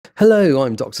Hello,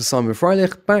 I'm Dr. Simon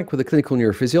Freilich, back with the Clinical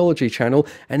Neurophysiology channel,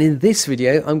 and in this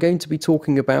video I'm going to be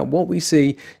talking about what we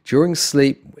see during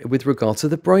sleep with regard to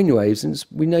the brainwaves, and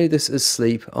we know this as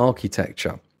sleep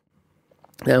architecture.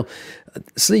 Now,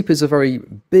 sleep is a very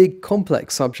big,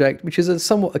 complex subject, which is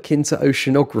somewhat akin to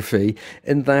oceanography,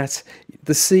 in that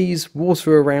the seas,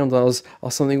 water around us, are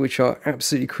something which are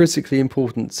absolutely critically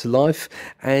important to life,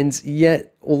 and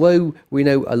yet, although we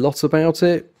know a lot about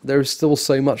it, there is still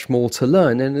so much more to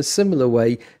learn. And in a similar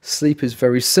way, sleep is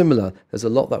very similar. There's a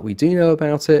lot that we do know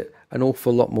about it, an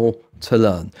awful lot more to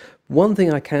learn. One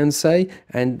thing I can say,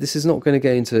 and this is not going to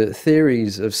go into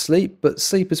theories of sleep, but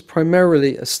sleep is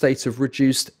primarily a state of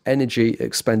reduced energy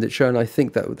expenditure, and I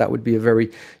think that would be a very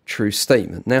true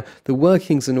statement. Now, the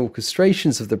workings and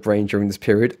orchestrations of the brain during this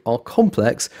period are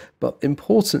complex, but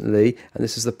importantly, and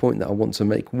this is the point that I want to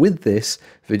make with this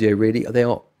video really, they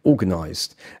are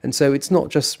organized. And so it's not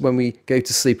just when we go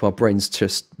to sleep our brains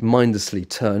just mindlessly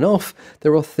turn off.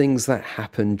 There are things that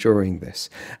happen during this,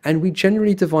 and we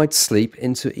generally divide sleep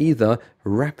into either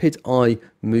rapid eye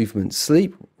movement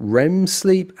sleep, REM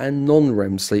sleep, and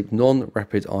non-REM sleep,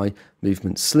 non-rapid eye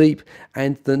movement sleep.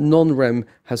 And the non-REM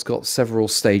has got several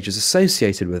stages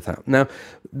associated with that. Now,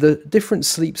 the different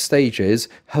sleep stages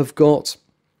have got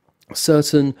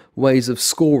certain ways of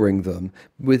scoring them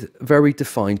with very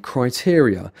defined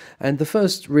criteria. And the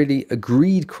first really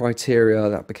agreed criteria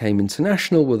that became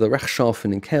international were the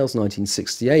Rechtschaffen and Kale's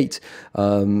 1968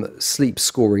 sleep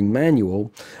scoring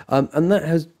manual. And that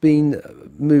has been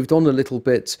moved on a little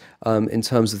bit in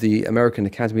terms of the American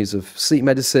Academies of Sleep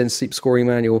Medicine sleep scoring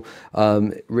manual.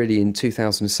 Really in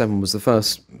 2007 was the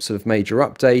first sort of major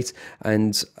update,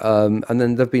 and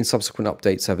then there have been subsequent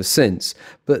updates ever since.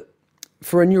 But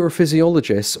for a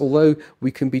neurophysiologist, although we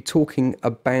can be talking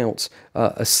about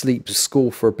a sleep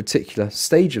score for a particular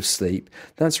stage of sleep,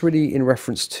 that's really in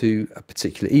reference to a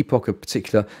particular epoch, a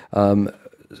particular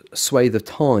swathe of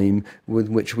time with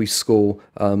which we score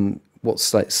what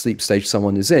sleep stage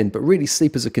someone is in. But really,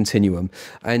 sleep is a continuum,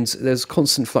 and there's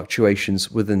constant fluctuations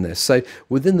within this. So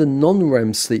within the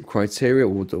non-REM sleep criteria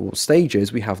or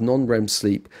stages, we have non-REM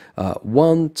sleep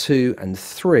 1, 2, and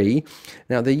 3.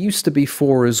 Now, there used to be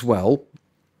 4 as well.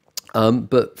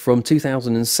 But from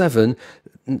 2007,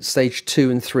 stage 2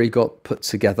 and 3 got put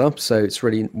together. So it's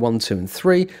really 1, 2, and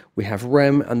 3. We have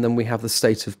REM, and then we have the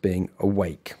state of being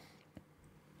awake.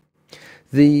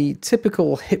 The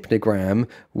typical hypnogram,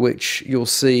 which you'll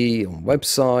see on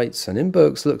websites and in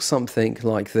books, looks something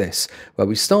like this, where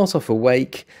we start off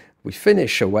awake, we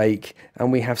finish awake,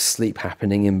 and we have sleep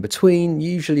happening in between,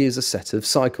 usually as a set of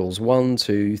cycles, 1,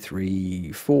 2,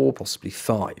 3, 4, possibly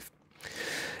 5.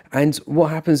 And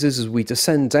what happens is we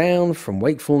descend down from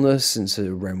wakefulness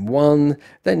into REM 1,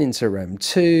 then into REM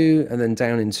 2, and then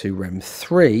down into REM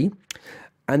 3.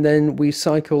 And then we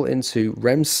cycle into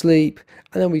REM sleep,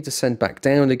 and then we descend back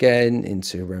down again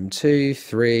into REM 2,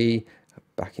 3,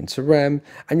 back into REM.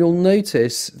 And you'll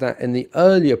notice that in the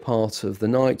earlier part of the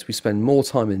night, we spend more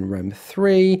time in REM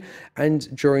 3,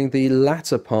 and during the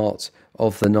latter part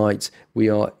of the night, we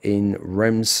are in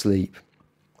REM sleep.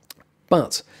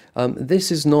 But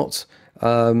this is not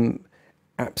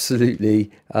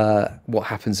absolutely what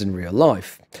happens in real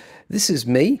life. This is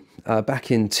me back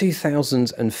in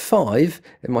 2005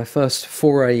 in my first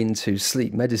foray into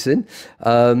sleep medicine,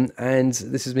 and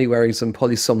this is me wearing some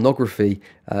polysomnography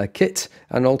kit,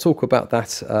 and I'll talk about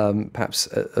that perhaps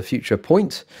at a future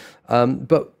point.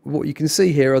 But what you can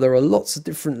see here there are lots of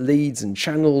different leads and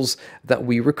channels that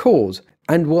we record.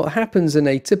 And what happens in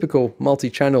a typical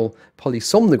multi-channel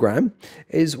polysomnogram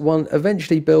is one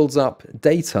eventually builds up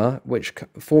data which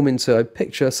form into a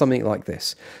picture something like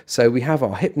this. So we have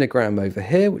our hypnogram over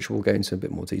here, which we'll go into a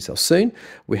bit more detail soon.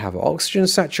 We have our oxygen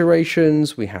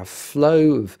saturations, we have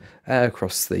flow of air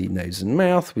across the nose and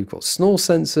mouth, we've got snore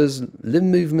sensors,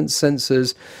 limb movement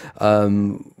sensors,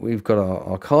 we've got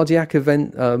our cardiac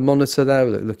event monitor there,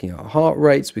 we're looking at our heart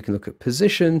rates, we can look at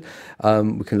position,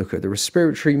 we can look at the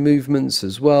respiratory movements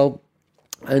as well.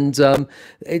 And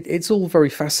it's all very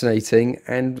fascinating,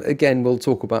 and again we'll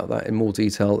talk about that in more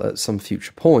detail at some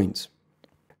future point.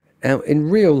 Now, in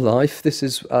real life, this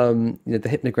is the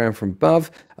hypnogram from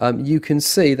above. You can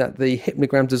see that the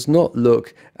hypnogram does not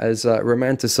look as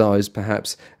romanticized,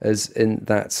 perhaps, as in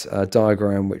that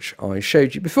diagram which I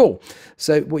showed you before.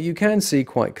 So what you can see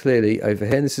quite clearly over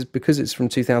here, and this is because it's from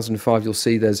 2005, you'll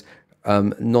see there's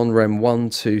non-REM 1,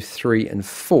 2, 3, and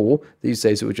 4. These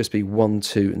days it would just be 1,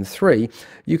 2, and 3.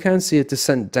 You can see a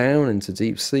descent down into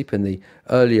deep sleep in the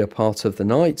earlier part of the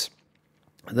night,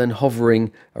 then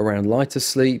hovering around lighter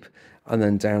sleep, and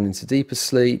then down into deeper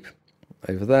sleep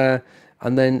over there,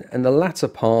 And then in the latter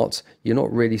part, you're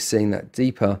not really seeing that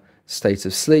deeper state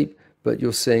of sleep, but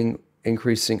you're seeing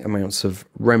increasing amounts of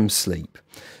REM sleep.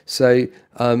 So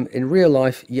in real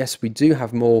life, yes, we do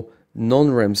have more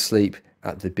non-REM sleep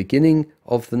at the beginning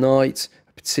of the night,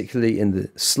 particularly in the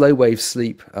slow wave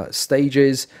sleep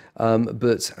stages,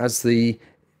 but as the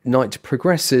night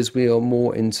progresses, we are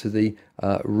more into the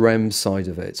REM side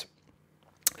of it.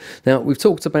 Now, we've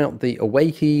talked about the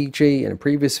awake EEG in a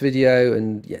previous video,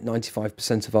 and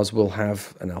 95% of us will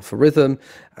have an alpha rhythm,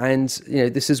 and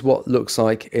this is what looks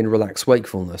like in relaxed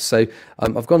wakefulness. So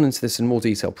I've gone into this in more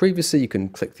detail previously. You can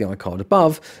click the icard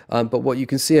above, but what you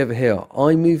can see over here are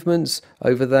eye movements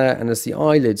over there, and as the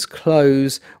eyelids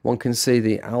close, one can see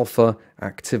the alpha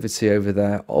activity over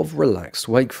there of relaxed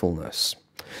wakefulness.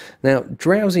 Now,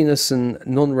 drowsiness and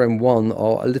non-REM 1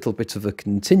 are a little bit of a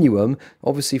continuum.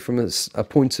 Obviously, from a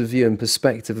point of view and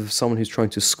perspective of someone who's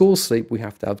trying to score sleep, we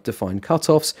have to have defined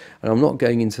cutoffs, and I'm not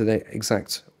going into the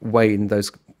exact way in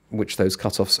which those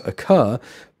cutoffs occur,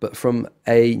 but from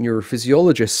a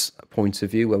neurophysiologist's point of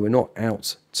view, where we're not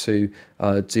out to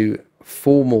do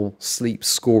formal sleep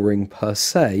scoring per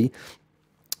se,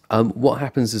 what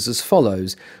happens is as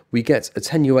follows. We get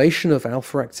attenuation of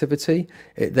alpha activity.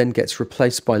 It then gets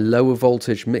replaced by lower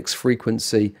voltage mixed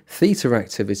frequency theta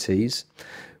activities.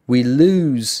 We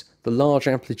lose the large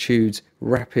amplitude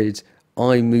rapid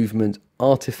eye movement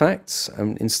artifacts,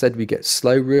 and instead we get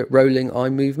slow rolling eye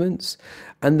movements.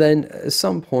 And then at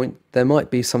some point there might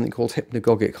be something called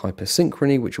hypnagogic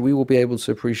hypersynchrony, which we will be able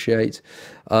to appreciate,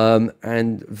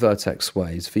 and vertex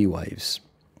waves, V waves.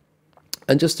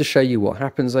 And just to show you what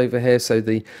happens over here, so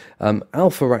the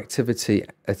alpha activity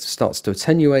starts to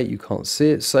attenuate. You can't see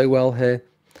it so well here.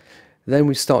 Then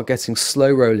we start getting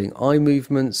slow rolling eye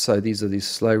movements. So these are these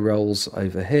slow rolls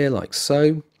over here, like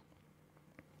so.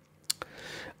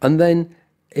 And then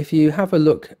if you have a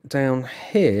look down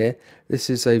here, this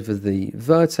is over the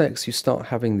vertex. You start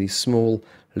having these small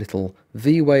little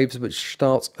V waves which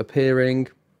start appearing,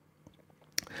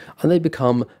 and they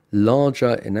become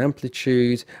larger in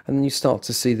amplitude, and then you start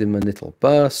to see them in little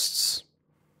bursts.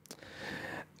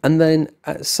 And then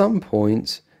at some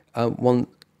point one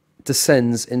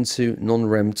descends into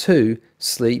non-REM 2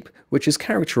 sleep, which is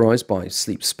characterized by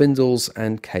sleep spindles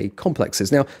and K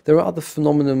complexes. Now, there are other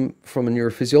phenomena from a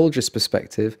neurophysiologist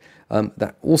perspective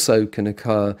that also can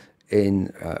occur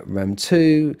in REM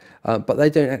 2, but they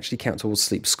don't actually count towards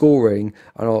sleep scoring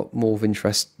and are more of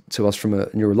interest to us from a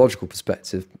neurological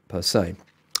perspective per se.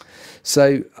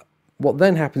 So what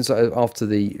then happens after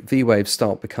the V waves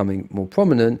start becoming more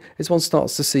prominent is one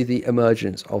starts to see the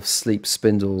emergence of sleep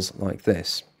spindles like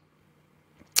this.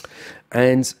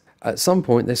 And at some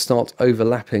point they start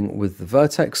overlapping with the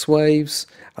vertex waves,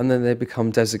 and then they become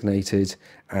designated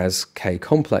as K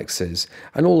complexes.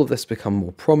 And all of this become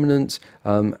more prominent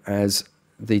as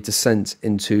the descent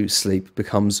into sleep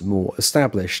becomes more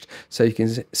established. So you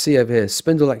can see over here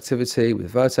spindle activity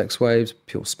with vertex waves,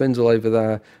 pure spindle over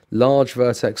there, large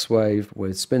vertex wave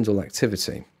with spindle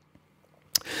activity.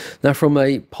 Now, from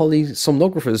a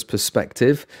polysomnographer's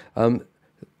perspective,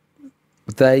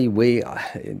 we,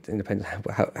 independent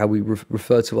of how we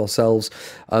refer to ourselves,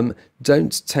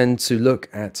 don't tend to look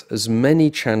at as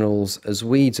many channels as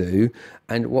we do,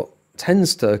 and what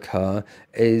tends to occur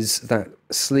is that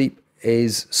sleep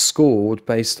is scored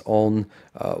based on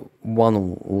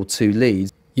one or two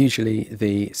leads, usually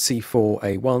the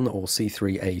C4A1 or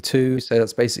C3A2. So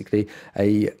that's basically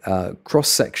a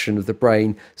cross-section of the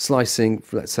brain slicing,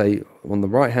 let's say, on the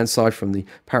right-hand side from the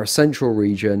paracentral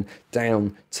region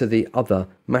down to the other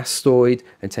mastoid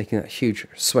and taking that huge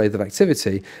swathe of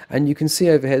activity. And you can see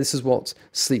over here, this is what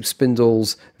sleep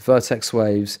spindles, vertex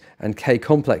waves, and K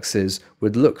complexes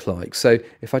would look like. So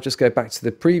if I just go back to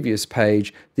the previous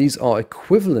page, these are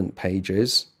equivalent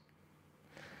pages,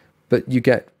 but you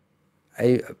get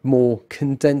a more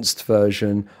condensed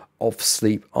version of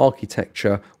sleep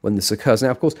architecture when this occurs.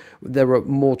 Now, of course, there are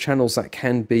more channels that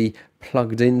can be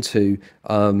plugged into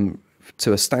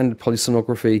to a standard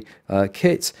polysomnography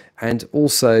kit, and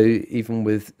also even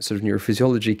with sort of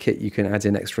neurophysiology kit, you can add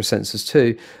in extra sensors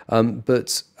too.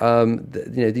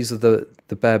 These are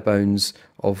the bare bones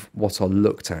of what are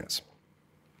looked at.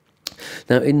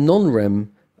 Now, in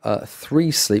non-REM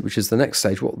 3 sleep, which is the next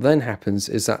stage, what then happens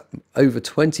is that over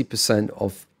 20%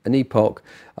 of an epoch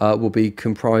will be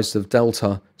comprised of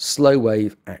delta slow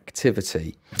wave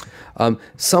activity.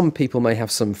 Some people may have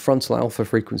some frontal alpha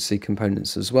frequency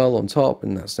components as well on top,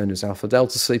 and that's known as alpha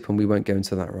delta sleep, and we won't go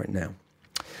into that right now.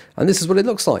 And this is what it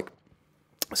looks like.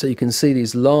 So you can see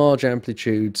these large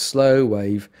amplitude, slow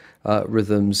wave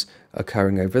rhythms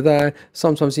occurring over there.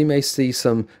 Sometimes you may see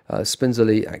some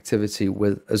spindly activity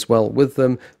as well with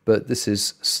them, but this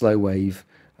is slow wave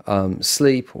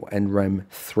sleep, or NREM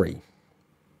 3.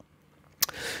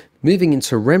 Moving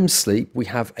into REM sleep, we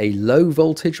have a low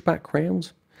voltage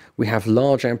background, we have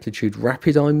large amplitude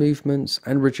rapid eye movements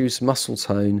and reduced muscle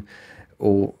tone,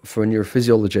 or for a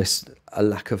neurophysiologist, a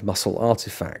lack of muscle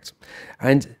artifact.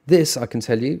 And this, I can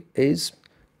tell you, is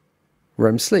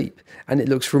REM sleep. And it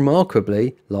looks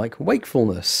remarkably like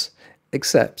wakefulness,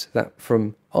 except that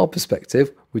from our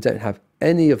perspective, we don't have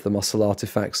any of the muscle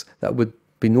artifacts that would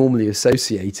be normally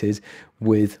associated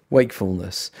with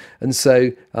wakefulness. And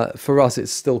so for us,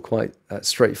 it's still quite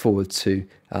straightforward to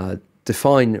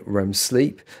define REM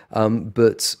sleep,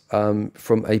 but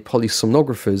from a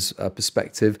polysomnographer's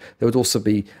perspective, there would also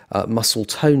be muscle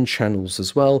tone channels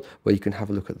as well, where you can have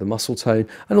a look at the muscle tone.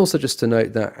 And also just to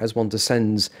note that as one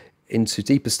descends into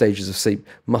deeper stages of sleep,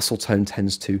 muscle tone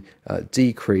tends to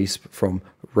decrease from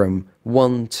REM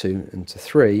 1, 2 and to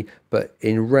 3, but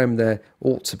in REM there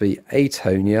ought to be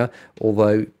atonia,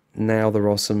 although now there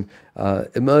are some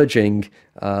emerging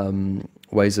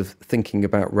ways of thinking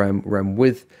about REM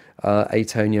with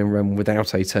atonia and REM without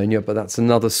atonia, but that's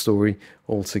another story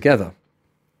altogether.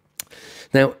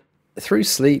 Now, through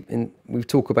sleep, we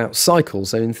talk about cycles.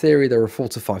 So in theory, there are 4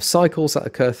 to 5 cycles that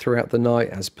occur throughout the night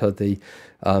as per the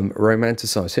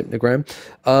romanticized hypnogram.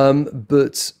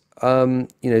 But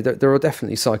there are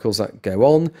definitely cycles that go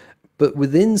on. But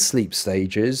within sleep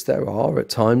stages, there are at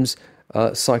times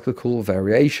cyclical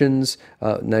variations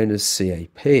known as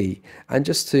CAP. And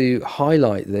just to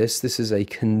highlight this is a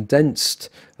condensed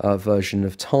version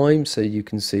of time. So you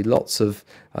can see lots of,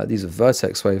 these are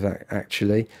vertex waves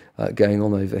actually going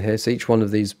on over here. So each one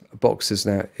of these boxes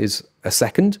now is a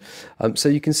second. So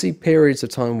you can see periods of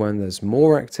time when there's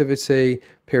more activity,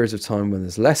 periods of time when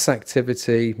there's less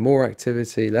activity, more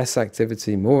activity, less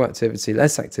activity, more activity,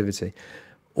 less activity.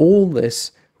 All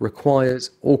this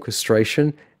requires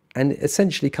orchestration and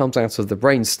essentially comes out of the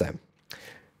brainstem.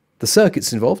 The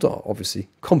circuits involved are obviously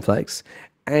complex,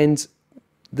 and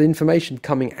the information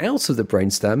coming out of the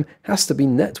brainstem has to be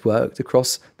networked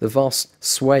across the vast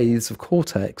swathes of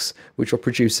cortex which are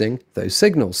producing those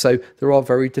signals. So there are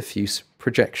very diffuse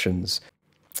projections.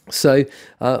 So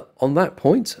on that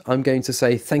point, I'm going to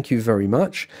say thank you very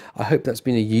much. I hope that's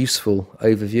been a useful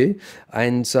overview,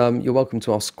 and you're welcome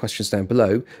to ask questions down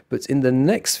below. But in the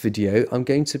next video, I'm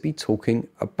going to be talking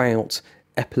about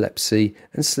epilepsy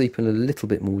and sleep in a little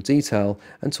bit more detail,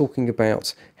 and talking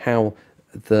about how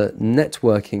the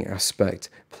networking aspect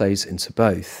plays into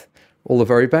both. All the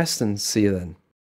very best, and see you then.